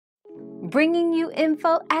bringing you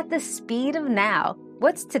info at the speed of now.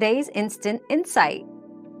 What's today's instant insight?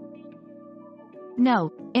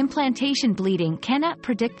 No, implantation bleeding cannot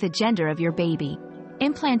predict the gender of your baby.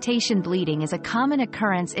 Implantation bleeding is a common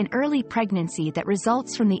occurrence in early pregnancy that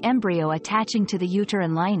results from the embryo attaching to the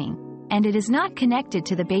uterine lining, and it is not connected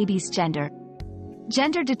to the baby's gender.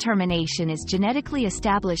 Gender determination is genetically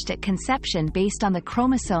established at conception based on the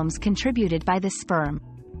chromosomes contributed by the sperm.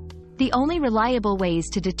 The only reliable ways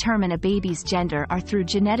to determine a baby's gender are through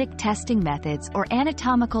genetic testing methods or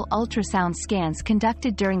anatomical ultrasound scans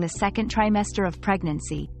conducted during the second trimester of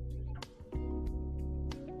pregnancy.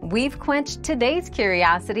 We've quenched today's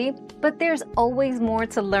curiosity, but there's always more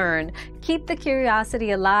to learn. Keep the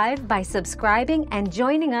curiosity alive by subscribing and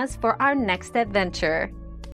joining us for our next adventure.